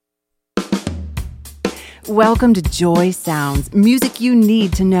Welcome to Joy Sounds, music you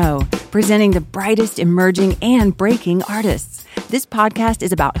need to know, presenting the brightest emerging and breaking artists. This podcast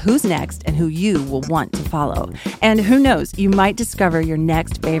is about who's next and who you will want to follow. And who knows, you might discover your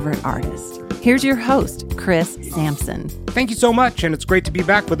next favorite artist. Here's your host, Chris Sampson. Thank you so much, and it's great to be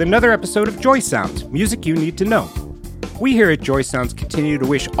back with another episode of Joy Sounds, music you need to know. We here at Joy Sounds continue to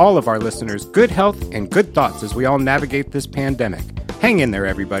wish all of our listeners good health and good thoughts as we all navigate this pandemic. Hang in there,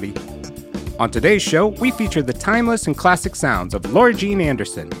 everybody. On today's show, we feature the timeless and classic sounds of Laura Jean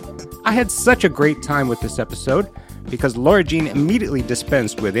Anderson. I had such a great time with this episode because Laura Jean immediately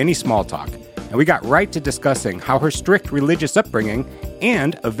dispensed with any small talk, and we got right to discussing how her strict religious upbringing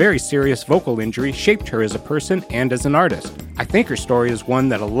and a very serious vocal injury shaped her as a person and as an artist. I think her story is one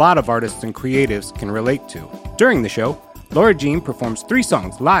that a lot of artists and creatives can relate to. During the show, Laura Jean performs 3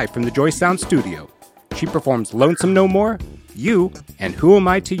 songs live from the Joy Sound studio. She performs Lonesome No More, You, and Who Am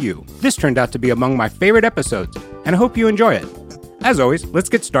I to You. This turned out to be among my favorite episodes, and I hope you enjoy it. As always, let's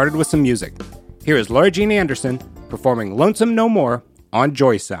get started with some music. Here is Laura Jean Anderson performing Lonesome No More on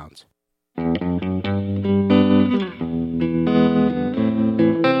Joy Sounds.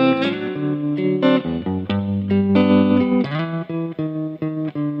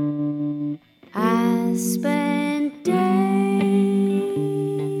 I spent days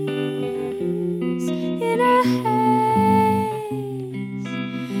in a haze,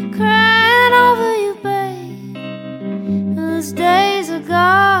 crying over you, babe. Those days are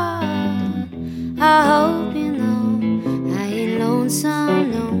gone. I hope you know I ain't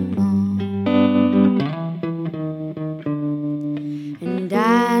lonesome no more. And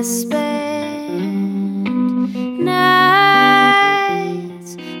I spend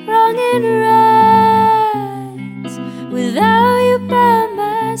nights wrong and right without you by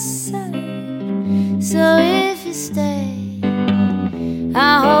my side. So if you stay,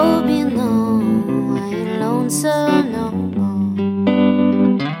 I hope you know I ain't lonesome no more.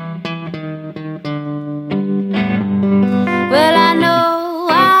 Well, I know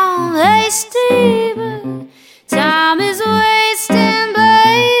I'm hasty, but time is wasting,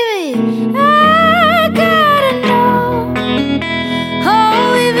 baby. I gotta know,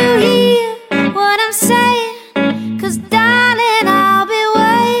 oh, if you hear what I'm saying, 'cause darling, I'll be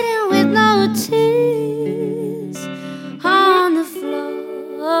waiting with no tears on the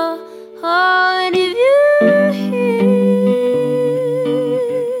floor. Oh, and if you hear,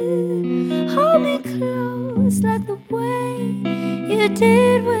 hold me close like the way you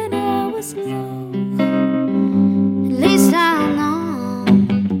did when I was low. At least I know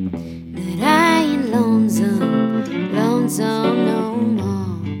that I ain't lonesome, lonesome no more.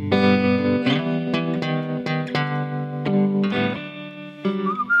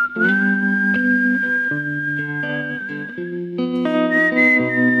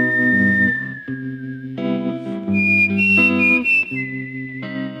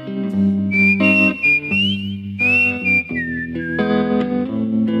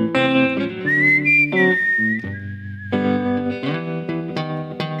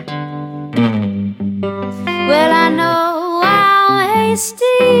 Well, I know I'm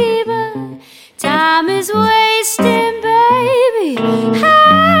hasty, but time is wasting, baby.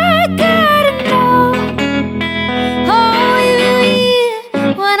 I gotta know, oh, you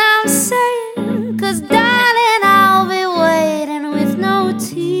hear what I'm saying, 'cause darling, I'll be waiting with no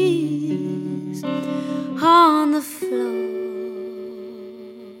tears on the floor.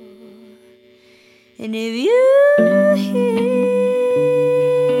 And if you hear,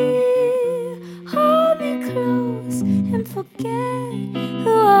 hold me close and forget who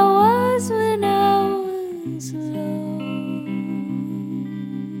I was when I was low.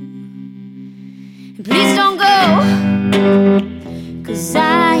 And please don't go, 'cause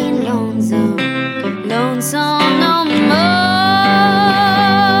I ain't lonesome, lonesome no more.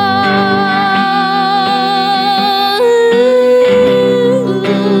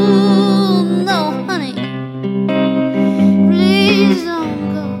 No, honey, please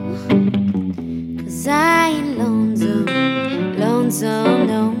don't go, 'cause I ain't lonesome, lonesome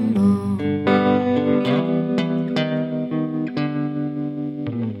no more.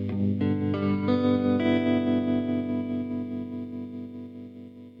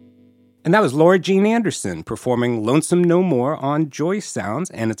 And that was Laura Jean Anderson performing Lonesome No More on Joy Sounds,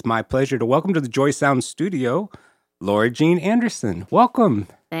 and it's my pleasure to welcome to the Joy Sounds studio, Laura Jean Anderson. Welcome.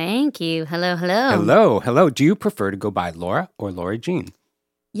 Thank you. Hello, hello. Hello. Do you prefer to go by Laura or Laura Jean?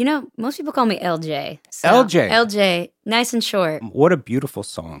 You know, most people call me LJ. So LJ. LJ, nice and short. What a beautiful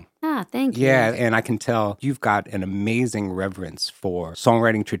song. thank you. Yeah, and I can tell you've got an amazing reverence for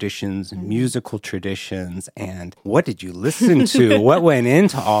songwriting traditions and musical traditions. And what did you listen to? What went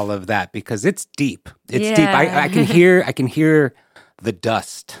into all of that? Because it's deep. It's deep. I can hear the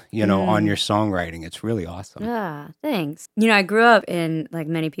dust, on your songwriting. It's really awesome. Yeah, thanks. I grew up in, like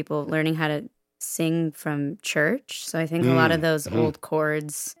many people, learning how to sing from church. So I think a lot of those old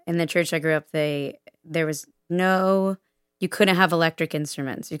chords in the church I grew up, there was you couldn't have electric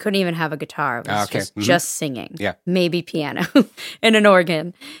instruments. You couldn't even have a guitar. It was just singing. Yeah. Maybe piano and an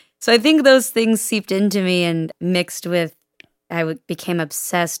organ. So I think those things seeped into me and mixed with, became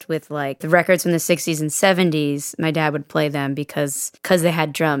obsessed with like the records from the 60s and 70s. My dad would play them because they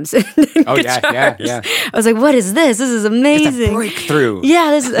had drums. And yeah. I was like, what is this? This is amazing. It's a breakthrough.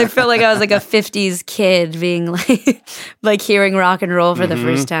 Yeah, I felt like I was like a 50s kid being like hearing rock and roll for the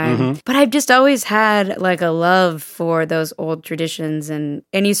first time. But I've just always had like a love for those old traditions and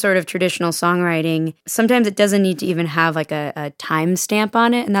any sort of traditional songwriting. Sometimes it doesn't need to even have like a time stamp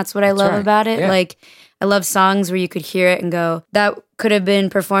on it. And that's what I love about it. Yeah. Like, I love songs where you could hear it and go, that could have been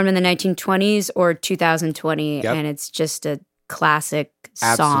performed in the 1920s or 2020, and it's just a classic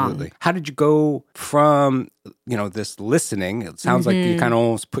song. Absolutely. How did you go from, this listening? It sounds like you kind of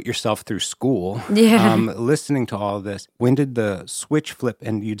almost put yourself through school. Yeah. Listening to all of this. When did the switch flip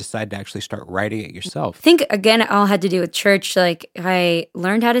and you decide to actually start writing it yourself? I think, again, it all had to do with church. Like, I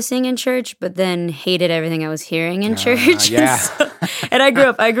learned how to sing in church, but then hated everything I was hearing in church. Yeah. And I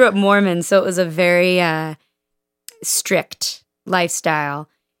grew up Mormon, so it was a very strict lifestyle.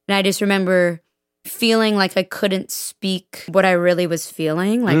 And I just remember feeling like I couldn't speak what I really was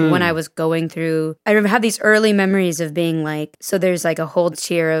feeling, like when I was going through. I have these early memories of being like, so there's like a whole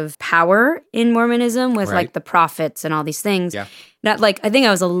tier of power in Mormonism with like the prophets and all these things. Yeah. Not like, I think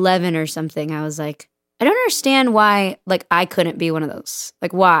I was 11 or something. I was like, I don't understand why like I couldn't be one of those.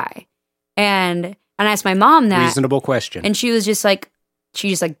 Like, why? And I asked my mom that. Reasonable question. And she just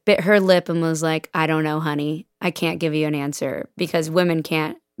bit her lip and was like, I don't know, honey. I can't give you an answer because women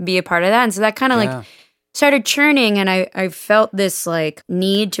can't be a part of that. And so that kind of like started churning, and I felt this like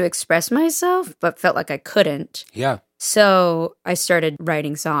need to express myself, but felt like I couldn't. Yeah. So I started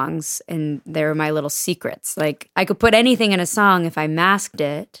writing songs, and they were my little secrets. Like, I could put anything in a song if I masked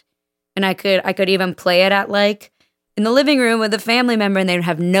it, and I could even play it at like in the living room with a family member, and they'd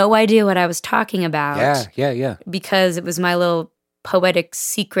have no idea what I was talking about. Yeah. Because it was my little poetic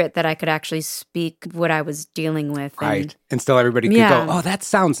secret that I could actually speak what I was dealing with. Right. And still everybody could go, oh, that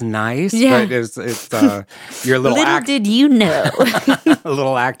sounds nice. Yeah. But it's your little Little did you know. a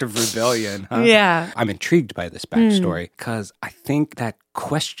little act of rebellion. Huh? Yeah. I'm intrigued by this backstory because I think that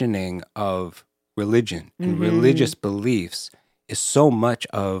questioning of religion and religious beliefs is so much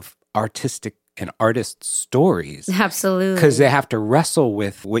of artistic and artist stories. Absolutely. Because they have to wrestle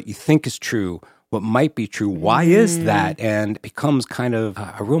with what you think is true, what might be true, why is that? And it becomes kind of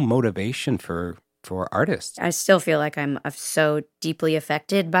a real motivation for artists. I still feel like I'm so deeply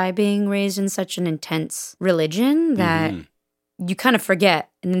affected by being raised in such an intense religion that you kind of forget,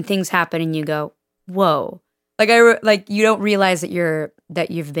 and then things happen and you go, whoa. Like you don't realize that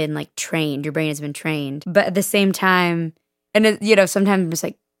you've been like trained, your brain has been trained. But at the same time, and sometimes I'm just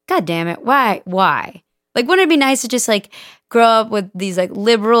like, God damn it, why? Like, wouldn't it be nice to just, like, grow up with these, like,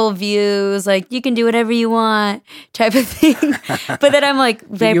 liberal views, like, you can do whatever you want type of thing? But then I'm like,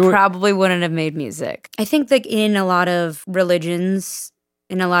 I probably wouldn't have made music. I think that in a lot of religions,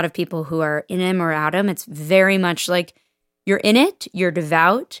 in a lot of people who are in them or out them, it's very much like you're in it, you're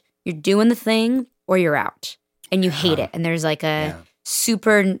devout, you're doing the thing, or you're out. And you hate it. And there's, like, a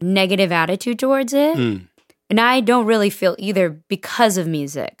super negative attitude towards it. And I don't really feel either because of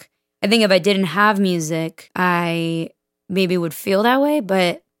music. I think if I didn't have music, I maybe would feel that way,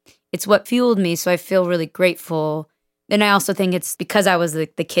 but it's what fueled me, so I feel really grateful. And I also think it's because I was the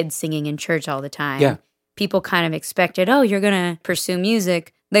kid singing in church all the time. Yeah. People kind of expected, oh, you're going to pursue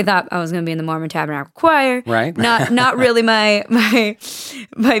music. They thought I was going to be in the Mormon Tabernacle Choir. Right. Not really my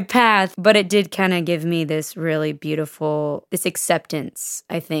path, but it did kind of give me this really beautiful, this acceptance,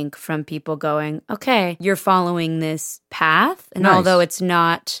 I think, from people going, okay, you're following this path. And although it's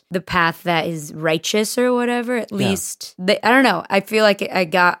not the path that is righteous or whatever, at least, I don't know, I feel like I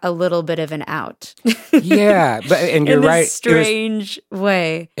got a little bit of an out. Yeah, and you're in right. This strange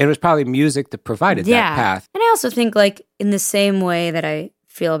way. It was probably music that provided that path. And I also think, like, in the same way that I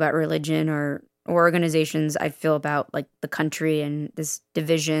feel about religion or organizations, I feel about like the country and this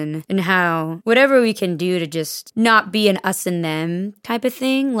division and how whatever we can do to just not be an us and them type of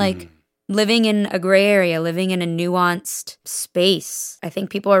thing, like living in a gray area, living in a nuanced space. I think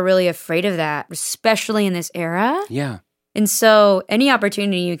people are really afraid of that, especially in this era. Yeah. And so any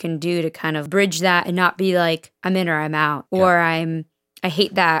opportunity you can do to kind of bridge that and not be like, I'm in or I'm out, or I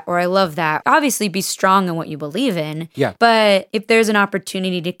hate that, or I love that. Obviously, be strong in what you believe in. Yeah. But if there's an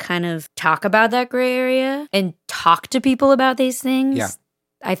opportunity to kind of talk about that gray area and talk to people about these things,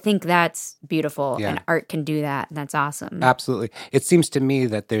 I think that's beautiful. Yeah. And art can do that. And that's awesome. Absolutely. It seems to me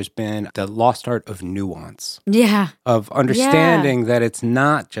that there's been the lost art of nuance, Yeah. of understanding that it's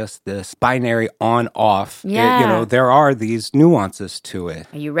not just this binary on-off. Yeah. There are these nuances to it.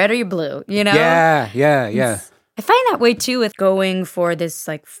 Are you red or you blue? You know? Yeah. I find that way too with going for this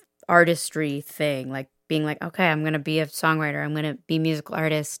like artistry thing, like being like, okay, I'm going to be a songwriter, I'm going to be a musical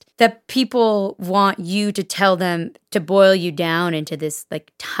artist, that people want you to tell them to boil you down into this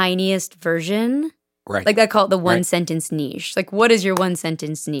like tiniest version. Right. Like I call it the one sentence niche. Like, what is your one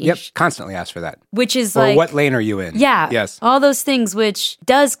sentence niche? Yep. Constantly ask for that. Which is Or like, what lane are you in? yeah. Yes. All those things, which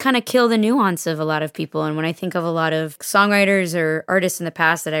does kind of kill the nuance of a lot of people. And when I think of a lot of songwriters or artists in the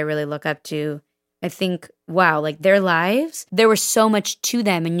past that I really look up to, I think, wow, like their lives, there was so much to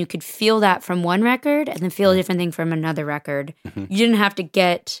them, and you could feel that from one record and then feel a different thing from another record. Mm-hmm. You didn't have to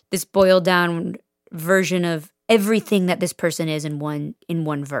get this boiled down version of everything that this person is in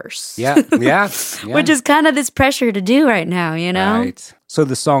one verse. Yeah. Which is kind of this pressure to do right now, you know? Right. So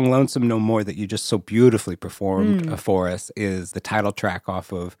the song Lonesome No More that you just so beautifully performed for us is the title track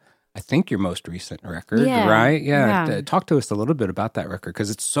off of, I think, your most recent record, right? Yeah. Talk to us a little bit about that record, because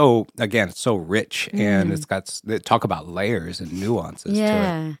it's so, again, it's so rich and it's got, talk about layers and nuances to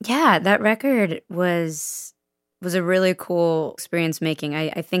it. Yeah, that record was a really cool experience making.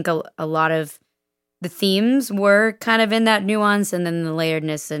 I think a lot of the themes were kind of in that nuance and then the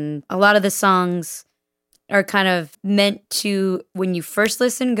layeredness, and a lot of the songs are kind of meant to, when you first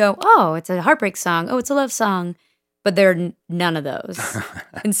listen, go, oh, it's a heartbreak song, oh, it's a love song. But there are none of those.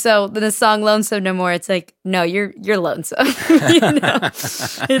 And so the song Lonesome No More, it's like, no, you're lonesome. You know?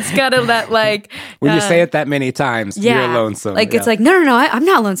 It's kind of that like... When you say it that many times, you're lonesome. Like, it's like, no, I'm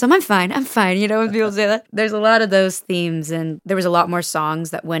not lonesome. I'm fine. You know, when people say that. There's a lot of those themes, and there was a lot more songs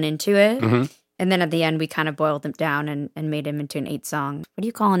that went into it. Mm-hmm. And then at the end, we kind of boiled them down and made them into an 8-song. What do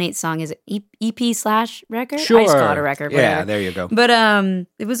you call an 8-song? Is it EP/record? Sure. I just call it a record. Whatever. Yeah, there you go. But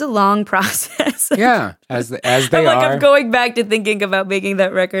it was a long process. Yeah, as they I'm going back to thinking about making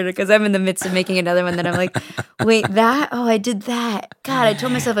that record, because I'm in the midst of making another one that I'm like, wait, I did that. God, I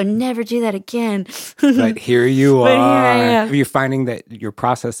told myself I'd never do that again. But here you are. Here I am. Are you finding that your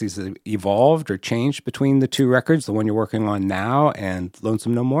processes have evolved or changed between the two records, the one you're working on now and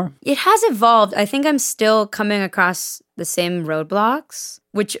Lonesome No More? It has evolved. I think I'm still coming across the same roadblocks,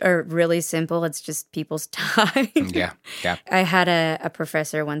 which are really simple. It's just people's time. Yeah. I had a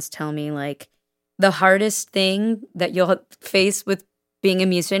professor once tell me, like, the hardest thing that you'll face with being a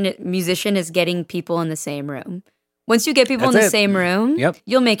musician is getting people in the same room. Once you get people in the same room,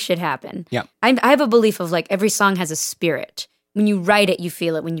 you'll make shit happen. Yep. I have a belief of, like, every song has a spirit. When you write it, you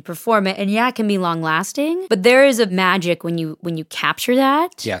feel it. When you perform it, and it can be long lasting, but there is a magic when you capture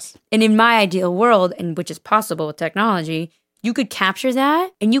that. Yes. And in my ideal world, and which is possible with technology, you could capture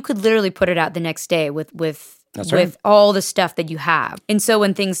that and you could literally put it out the next day with all the stuff that you have. And so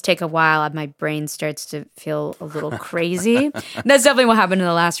when things take a while, my brain starts to feel a little crazy. That's definitely what happened in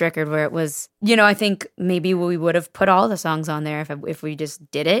the last record, where it was, I think maybe we would have put all the songs on there if we just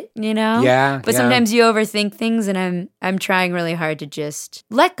did it, Yeah. But sometimes you overthink things, and I'm trying really hard to just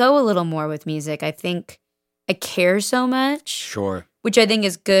let go a little more with music. I think I care so much. Sure. Which I think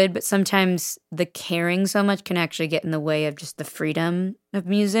is good, but sometimes the caring so much can actually get in the way of just the freedom of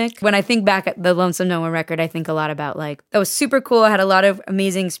music. When I think back at the Lonesome No More record, I think a lot about, like, that was super cool. I had a lot of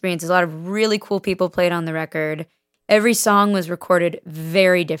amazing experiences. A lot of really cool people played on the record. Every song was recorded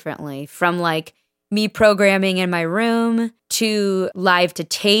very differently, from, like, me programming in my room to live to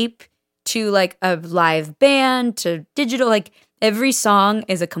tape to, like, a live band to digital. Like, every song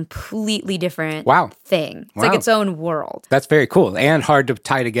is a completely different thing. It's like its own world. That's very cool and hard to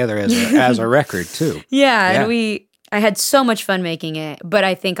tie together as a record too. Yeah, and I had so much fun making it, but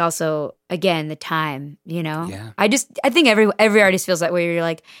I think also, again, the time, Yeah. I think every artist feels that way. You're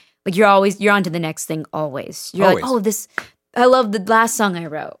like you're on to the next thing always. You're always. like, oh, I love the last song I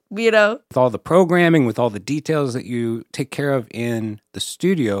wrote, With all the programming, with all the details that you take care of in the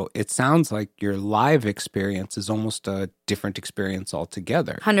studio, it sounds like your live experience is almost a different experience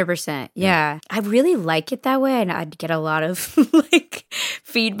altogether. 100%. Yeah. I really like it that way, and I'd get a lot of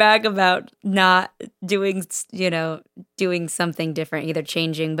feedback about not doing, doing something different, either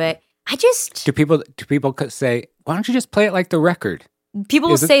changing, but I just... Do people say, why don't you just play it like the record? People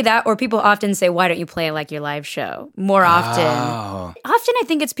will say that, or people often say, why don't you play it like your live show? More often. Oh. Often I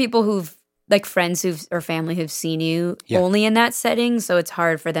think it's people who've like friends or family who've seen you only in that setting, so it's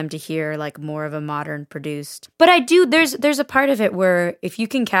hard for them to hear like more of a modern produced. But I do, there's a part of it where if you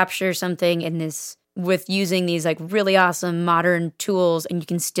can capture something in this with using these like really awesome modern tools and you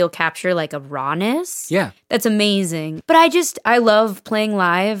can still capture like a rawness. Yeah. That's amazing. But I love playing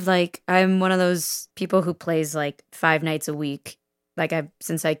live. Like I'm one of those people who plays like 5 nights a week. Like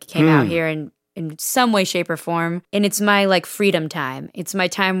since I came out here and in some way, shape, or form. And it's my like freedom time. It's my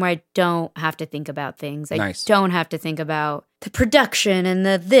time where I don't have to think about things. I don't have to think about the production and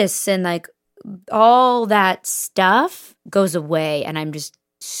the this and like all that stuff goes away and I'm just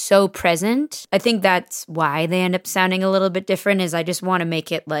so present. I think that's why they end up sounding a little bit different is I just want to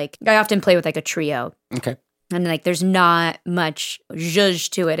make it like, I often play with like a trio. Okay. And like there's not much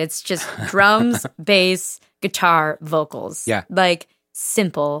zhuzh to it. It's just drums, bass, guitar, vocals. Yeah. Like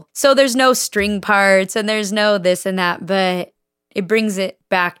simple. So there's no string parts and there's no this and that, but it brings it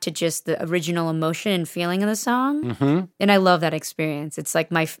back to just the original emotion and feeling of the song. Mm-hmm. And I love that experience. It's like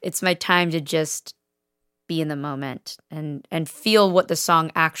it's my time to just be in the moment and feel what the song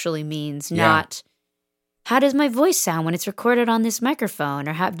actually means, not how does my voice sound when it's recorded on this microphone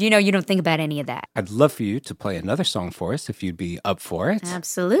or how, you don't think about any of that. I'd love for you to play another song for us if you'd be up for it.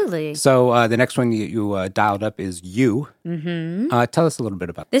 Absolutely. So the next one you dialed up is You. Mm-hmm. Tell us a little bit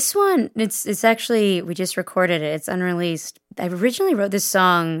about this one. It's actually, we just recorded it. It's unreleased. I originally wrote this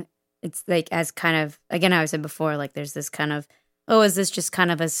song. It's like as kind of, again, I said before, like there's this kind of, is this just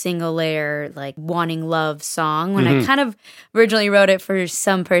kind of a single layer, like wanting love song? When I kind of originally wrote it for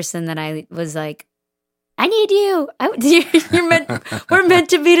some person that I was like, I need you. We're meant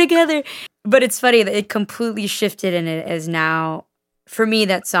to be together. But it's funny that it completely shifted and it is now, for me,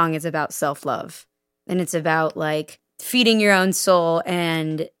 that song is about self-love. And it's about like feeding your own soul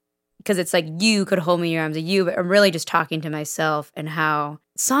and because it's like you could hold me in your arms, but I'm really just talking to myself and how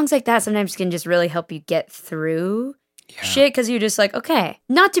songs like that sometimes can just really help you get through shit because you're just like, okay,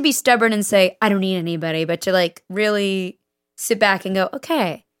 not to be stubborn and say, I don't need anybody, but to like really sit back and go,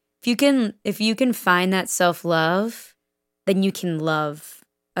 okay, if you can find that self-love, then you can love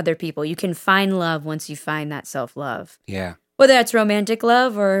other people. You can find love once you find that self-love. Yeah. Whether that's romantic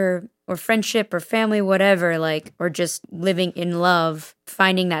love or friendship or family, whatever, like, or just living in love,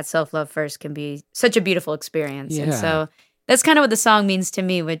 finding that self-love first can be such a beautiful experience. Yeah. And so that's kind of what the song means to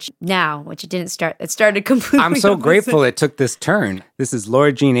me, which it didn't start. It started completely. I'm so grateful it took this turn. This is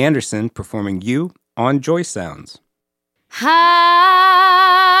Laura Jean Anderson performing You on Joy Sounds. Are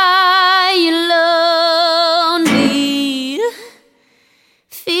you lonely?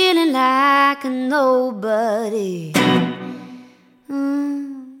 Feeling like a nobody?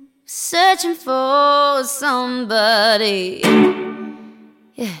 Searching for somebody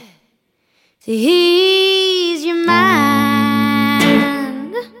to ease your mind.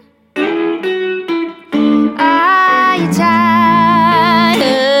 Are you tired,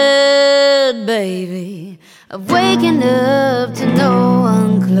 baby, of waking up to no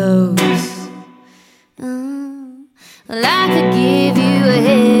one close? Well, I could give you a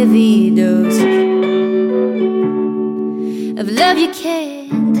heavy dose of love you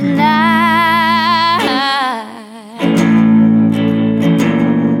can't deny.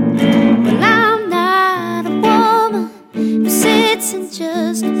 Well, I'm not a woman who sits and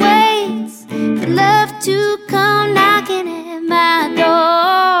just waits for love to come knocking at my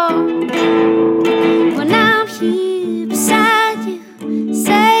door. When I'm here beside you,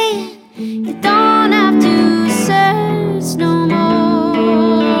 saying you don't have to search no more.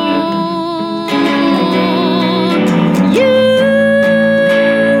 You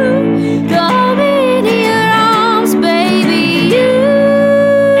hold me in your arms, baby. You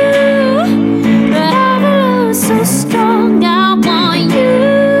have a love so strong, I want you.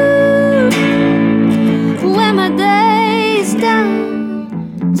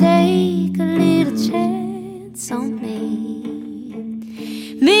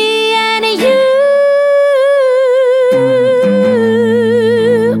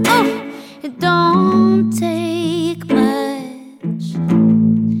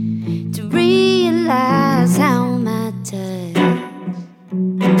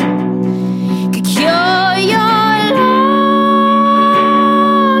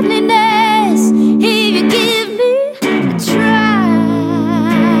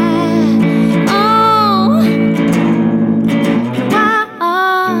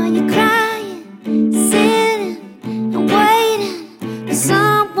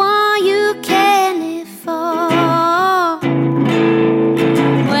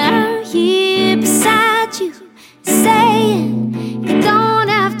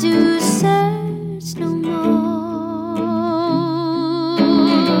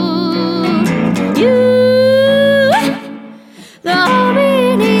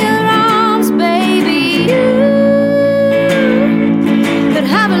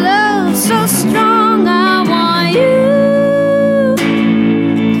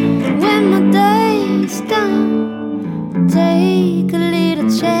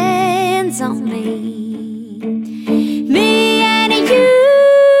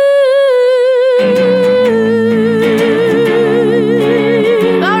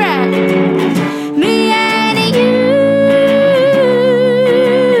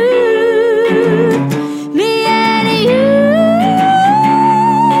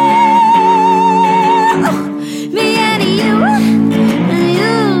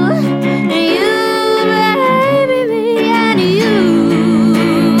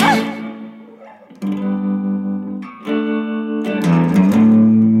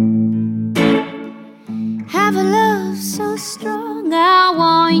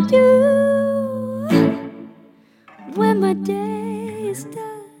 on you when my day is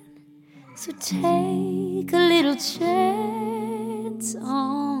done. So take a little chance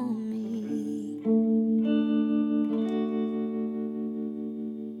on me.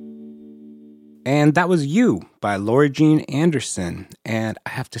 And that was You by Laura Jean Anderson. And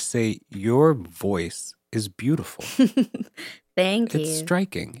I have to say, your voice is beautiful. Thank you. It's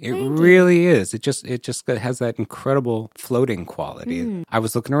striking. It Thank really is. It just has that incredible floating quality. Mm. I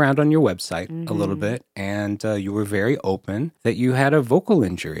was looking around on your website a little bit, and you were very open that you had a vocal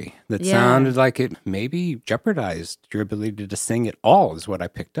injury that sounded like it maybe jeopardized your ability to sing at all, is what I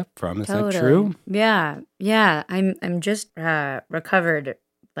picked up from. Is that true? Yeah. I'm just recovered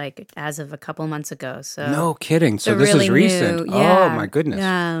like as of a couple months ago. So No kidding. So it's this really is recent. new. Yeah. Oh my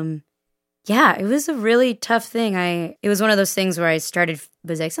goodness. Yeah, it was a really tough thing. It was one of those things where I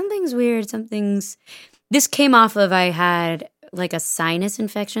was like, something's weird, this came off of, I had like a sinus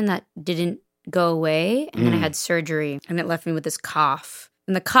infection that didn't go away, and then I had surgery, and it left me with this cough.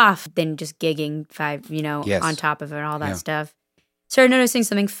 And the cough, then just gigging on top of it, all that stuff. Started noticing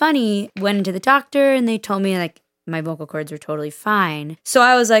something funny, went into the doctor, and they told me like my vocal cords were totally fine. So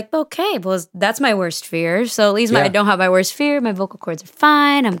I was like, okay, well, that's my worst fear. So at least I don't have my worst fear. My vocal cords are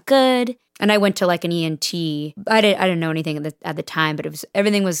fine. I'm good. And I went to like an ENT. I didn't know anything at the time, but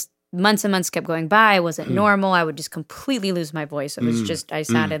everything was months and months kept going by. It wasn't normal. I would just completely lose my voice. It was just, I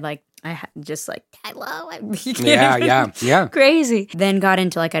sounded like, hello. Yeah. Crazy. Then got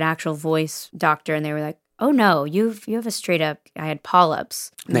into like an actual voice doctor, and they were like, oh no, you have a straight up, I had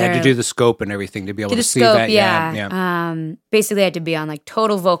polyps. They had to do the scope and everything to be able to see scope, that. Yeah. Basically I had to be on like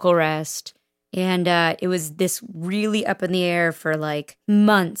total vocal rest. And it was this really up in the air for like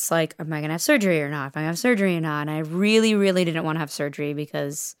months. Like, am I going to have surgery or not? If I have surgery or not? And I really, really didn't want to have surgery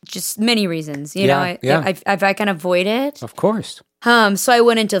because just many reasons, you know, if I can avoid it. Of course. So I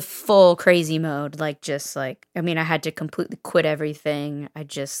went into full crazy mode. I had to completely quit everything. I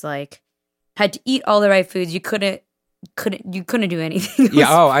just had to eat all the right foods. You couldn't do anything.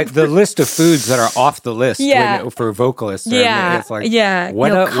 The list of foods that are off the list for vocalists. It's like,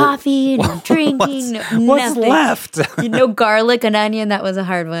 no coffee, no drinking, what's nothing. left? No garlic and onion. That was a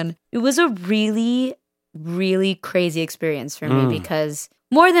hard one. It was a really, really crazy experience for me because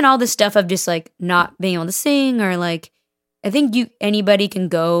more than all the stuff of just like not being able to sing or like, I think anybody can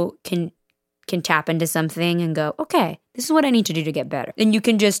tap into something and go, okay, this is what I need to do to get better. And you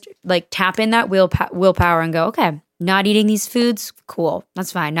can just like tap in that willpower and go, okay, not eating these foods, cool,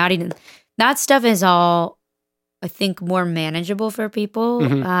 that's fine. Not eating that stuff is all, I think, more manageable for people.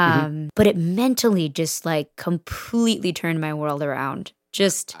 But it mentally just like completely turned my world around.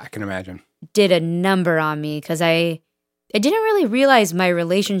 Just I can imagine. Did a number on me because I didn't really realize my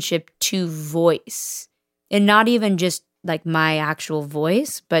relationship to voice, and not even just like my actual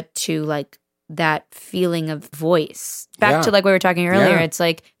voice, but to like that feeling of voice. Back to like we were talking earlier, it's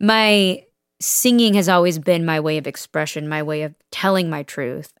like my singing has always been my way of expression, my way of telling my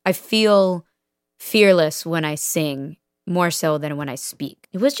truth. I feel fearless when I sing more so than when I speak.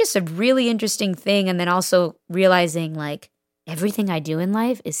 It was just a really interesting thing. And then also realizing like everything I do in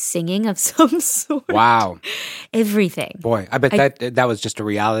life is singing of some sort. Wow. Everything. Boy, I bet that was just a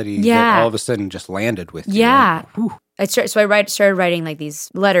reality that all of a sudden just landed with you. Yeah. Right? I started writing like these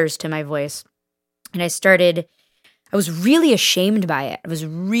letters to my voice. And I was really ashamed by it. I was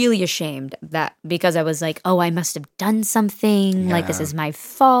really ashamed that because I was like, oh, I must have done something. Like, this is my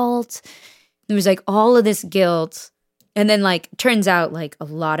fault. There was like all of this guilt. And then like, turns out like a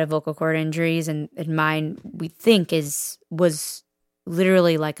lot of vocal cord injuries and mine, we think was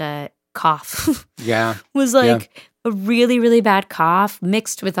literally like a cough. Was like a really, really bad cough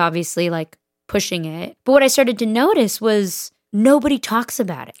mixed with obviously like pushing it. But what I started to notice was nobody talks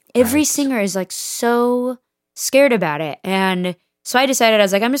about it. Every singer is like so scared about it. And so I decided, I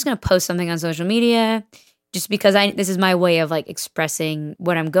was like, I'm just going to post something on social media just because this is my way of like expressing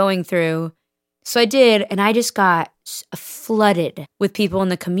what I'm going through. So I did, and I just got flooded with people in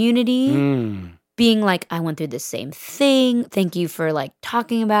the community being like, I went through the same thing. Thank you for like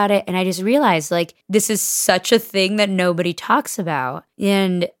talking about it. And I just realized like this is such a thing that nobody talks about.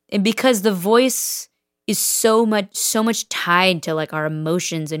 And because the voice is so much tied to like our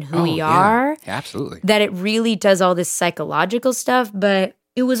emotions and who we are. Absolutely. That it really does all this psychological stuff. But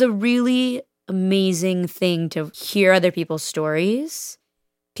it was a really amazing thing to hear other people's stories.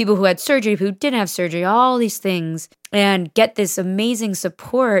 People who had surgery, who didn't have surgery, all these things, and get this amazing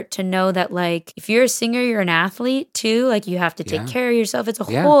support to know that, like, if you're a singer, you're an athlete too. Like, you have to take care of yourself. It's a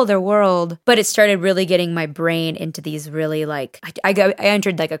whole other world. But it started really getting my brain into these really, like, I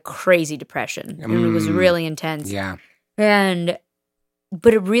entered like a crazy depression. And it was really intense. Yeah. And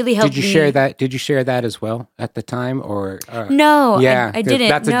but it really helped Did you me. share that? Did you share that as well at the time, or No, yeah, I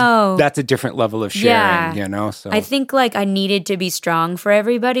didn't. That's a different level of sharing, you know. So I think like I needed to be strong for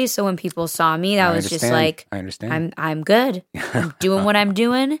everybody. So when people saw me, that was just like, I understand. I'm good. I'm doing what I'm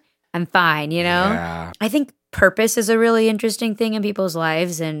doing. I'm fine. You know. Yeah. I think purpose is a really interesting thing in people's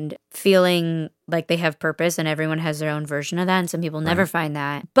lives, and feeling like they have purpose, and everyone has their own version of that, and some people never find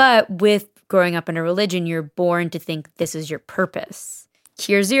that. But with growing up in a religion, you're born to think this is your purpose.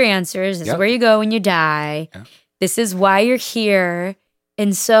 Here's your answers. This is where you go when you die. Yeah. This is why you're here.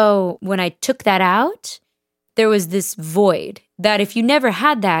 And so when I took that out, there was this void that if you never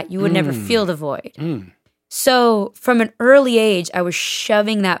had that, you would never feel the void. So from an early age, I was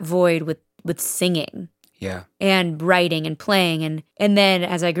shoving that void with singing. Yeah. And writing and playing. And then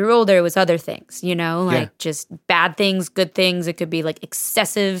as I grew older, it was other things, you know, like just bad things, good things. It could be like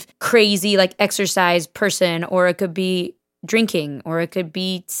excessive, crazy, like exercise person, or it could be drinking, or it could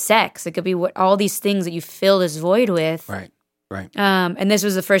be sex. It could be all these things that you fill this void with. Right. And this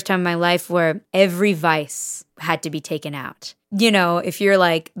was the first time in my life where every vice had to be taken out. You know, if you're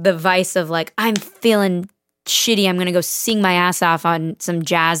like the vice of like, I'm feeling shitty, I'm going to go sing my ass off on some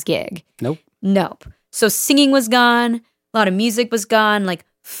jazz gig. Nope. So singing was gone. A lot of music was gone. Like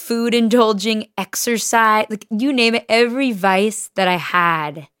food indulging, exercise, like you name it. Every vice that I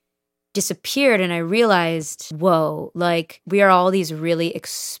had disappeared, and I realized, whoa, like we are all these really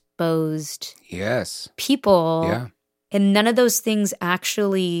exposed people. Yeah. And none of those things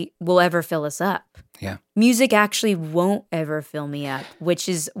actually will ever fill us up. Yeah. Music actually won't ever fill me up, which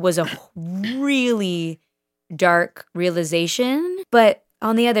was a really dark realization. But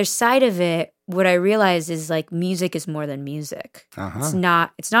on the other side of it, what I realized is like music is more than music. It's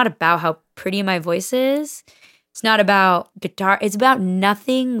not about how pretty my voice is. It's not about guitar. It's about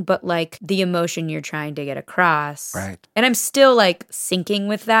nothing but like the emotion you're trying to get across. Right. And I'm still like syncing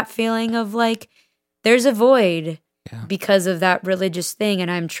with that feeling of like there's a void because of that religious thing, and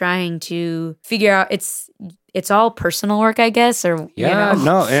I'm trying to figure out it's all personal work, I guess, or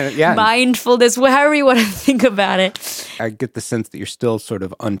mindfulness, however you want to think about it. I get the sense that you're still sort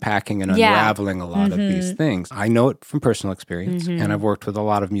of unpacking and unraveling a lot of these things. I know it from personal experience, and I've worked with a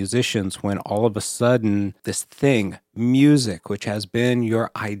lot of musicians when all of a sudden this thing, music, which has been your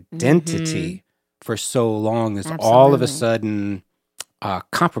identity for so long, is all of a sudden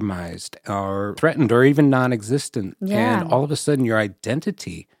compromised or threatened or even non-existent. And all of a sudden your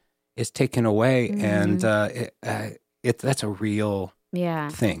identity is taken away, and that's a real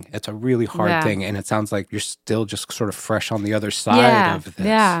thing. It's a really hard thing, and it sounds like you're still just sort of fresh on the other side of this.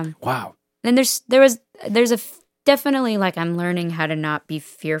 Yeah. Wow. And there's definitely like I'm learning how to not be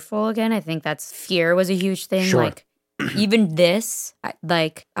fearful again. I think fear was a huge thing. Sure. Like even this,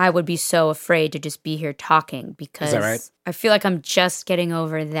 I would be so afraid to just be here talking because Is that right? I feel like I'm just getting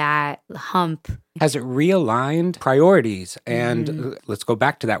over that hump. Has it realigned priorities? And let's go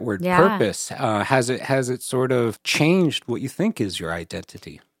back to that word, purpose. Has it sort of changed what you think is your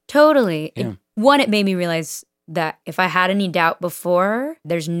identity? Totally. Yeah. It made me realize that if I had any doubt before,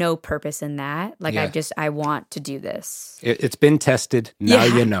 there's no purpose in that. Like I want to do this. It's been tested. Now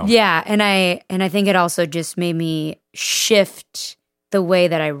you know. Yeah. And I think it also just made me shift the way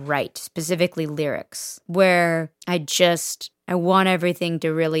that I write, specifically lyrics, where I want everything to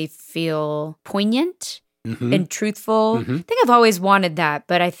really feel poignant and truthful. I think I've always wanted that,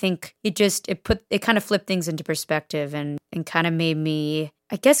 but I think it kind of flipped things into perspective and kind of made me,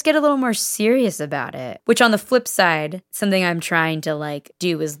 I guess, get a little more serious about it, which on the flip side, something I'm trying to like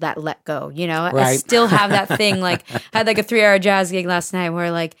do is that let go, you know? Right. I still have that thing, like I had like a 3-hour jazz gig last night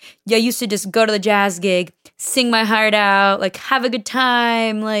where like, I used to just go to the jazz gig, sing my heart out, like have a good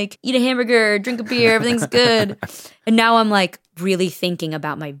time, like eat a hamburger, drink a beer, everything's good. And now I'm like really thinking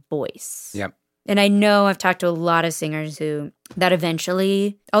about my voice. Yep. And I know I've talked to a lot of singers that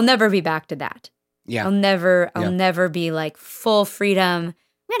eventually, I'll never be back to that. Yeah. I'll never be like full freedom.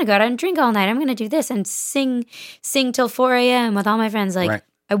 I'm going to go out and drink all night. I'm going to do this and sing till 4 a.m. with all my friends. Like,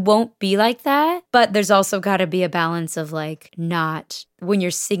 I won't be like that. But there's also got to be a balance of like not, when you're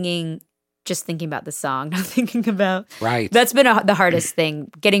singing, just thinking about the song, not thinking about. Right. That's been the hardest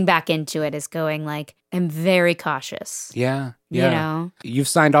thing. Getting back into it is going like, I'm very cautious. Yeah. You know? You've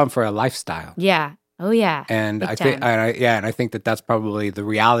signed on for a lifestyle. Yeah. Oh, yeah. And I think that's probably the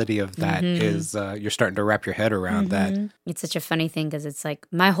reality of that is you're starting to wrap your head around that. It's such a funny thing because it's like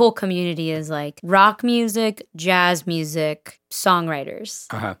my whole community is like rock music, jazz music, songwriters.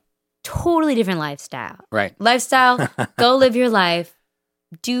 Totally different lifestyle. Right. Lifestyle, go live your life,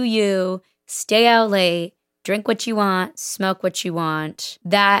 do you, stay out late, drink what you want, smoke what you want.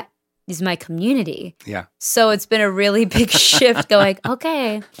 That is my community. Yeah. So it's been a really big shift going,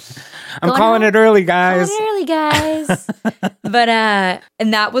 okay. I'm calling it early, guys. But,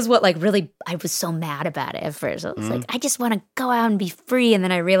 and that was what like really, I was so mad about it at first. I was like, I just want to go out and be free. And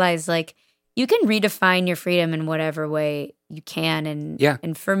then I realized like, you can redefine your freedom in whatever way you can.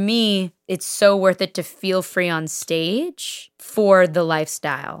 And for me, it's so worth it to feel free on stage for the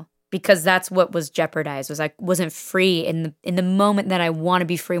lifestyle, because that's what was jeopardized. Was I wasn't free in the moment that I want to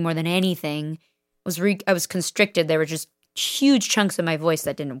be free more than anything. I was constricted. There were just huge chunks of my voice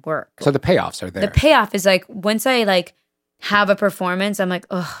that didn't work. So the payoffs are there. The payoff is like once I like have a performance, I'm like,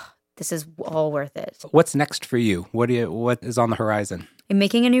 oh, this is all worth it. What's next for you? What is on the horizon? I'm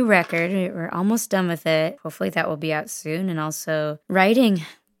making a new record. We're almost done with it. Hopefully that will be out soon. And also writing,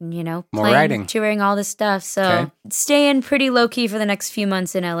 More playing, writing, touring, all this stuff. So staying pretty low key for the next few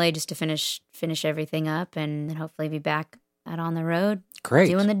months in LA just to finish everything up, and then hopefully be back out on the road. Great.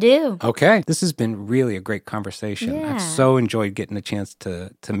 Doing the do. Okay. This has been really a great conversation. Yeah. I've so enjoyed getting a chance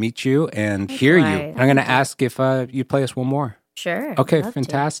to meet you and hear you. Likewise. I'm going to ask if you'd play us one more. Sure. Okay, love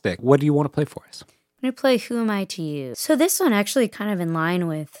fantastic. What do you want to play for us? I'm going to play Who Am I to You? So this one actually kind of in line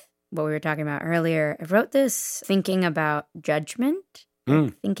with what we were talking about earlier. I wrote this thinking about judgment,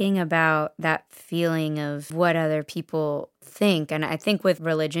 thinking about that feeling of what other people think. And I think with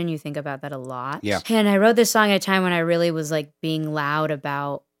religion, you think about that a lot. Yeah. And I wrote this song at a time when I really was like being loud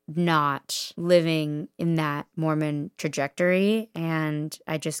about not living in that Mormon trajectory. And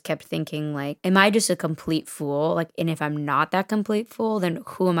I just kept thinking like, am I just a complete fool? Like, and if I'm not that complete fool, then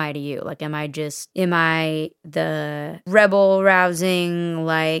who am I to you? Like, am I the rebel rousing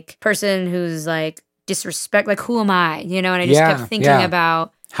like person who's like disrespect? Like, who am I? And I just kept thinking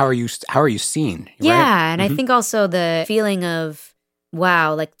about how are you seen? Yeah. Right? And I think also the feeling of,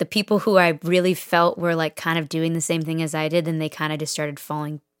 wow, like the people who I really felt were like kind of doing the same thing as I did, then they kind of just started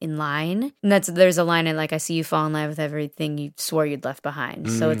falling in line. And there's a line in like, I see you fall in love with everything you swore you'd left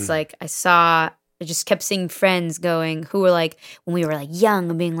behind. So it's like, I just kept seeing friends going who were like, when we were like young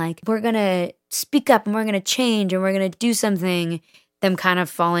and being like, we're going to speak up and we're going to change and we're going to do something, them kind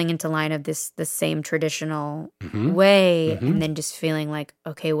of falling into line of the same traditional way, and then just feeling like,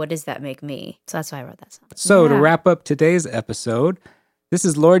 okay, what does that make me? So that's why I wrote that song. So to wrap up today's episode, this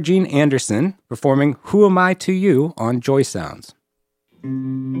is Laura Jean Anderson performing Who Am I to You on Joy Sounds.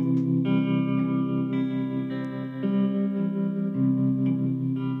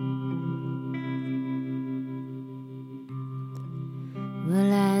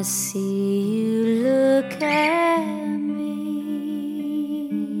 Well, I see you look at me,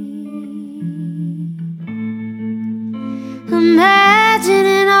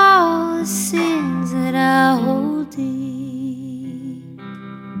 imagining all the sins that I hold deep.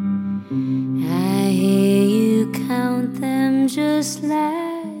 I hear you count them just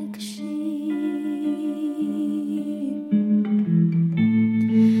like sheep.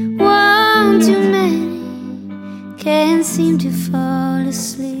 One too many can't seem to fall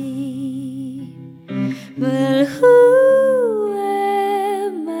asleep. But who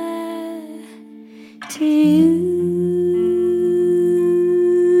am I to you?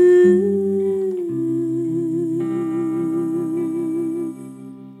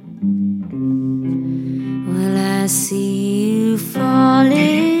 Well, I see you fall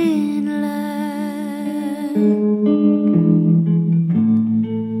in love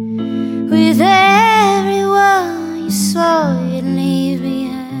with everyone you saw you'd leave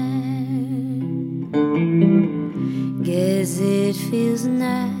behind. Guess it feels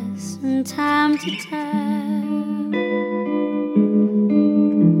nice from time to time,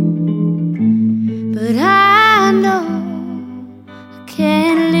 but I know I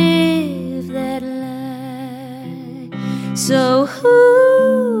can't live that life. So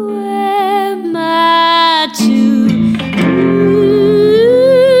who am I to you?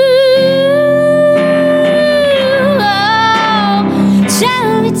 Oh,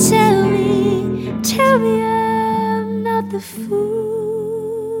 tell me I'm not the fool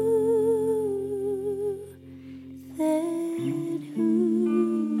that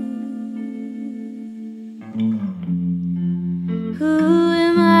who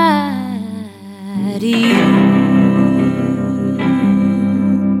am I to you?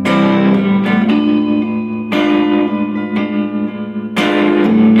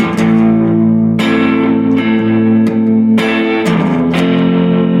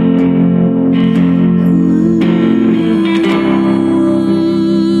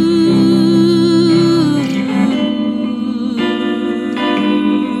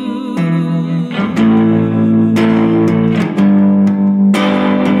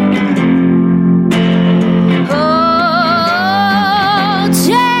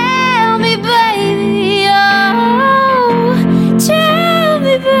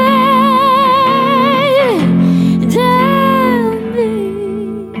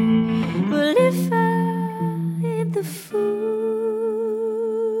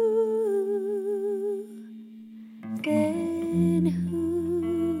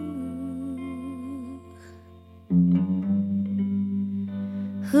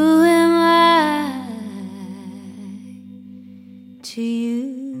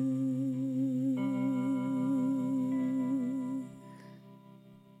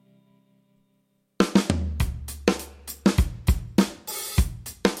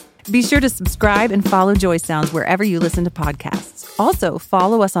 Be sure to subscribe and follow Joy Sounds wherever you listen to podcasts. Also,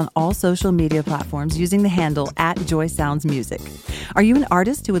 follow us on all social media platforms using the handle @JoySoundsMusic. Are you an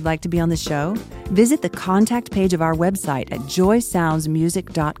artist who would like to be on the show? Visit the contact page of our website at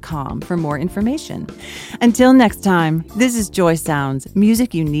joysoundsmusic.com for more information. Until next time, this is Joy Sounds,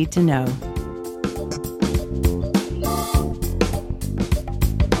 music you need to know.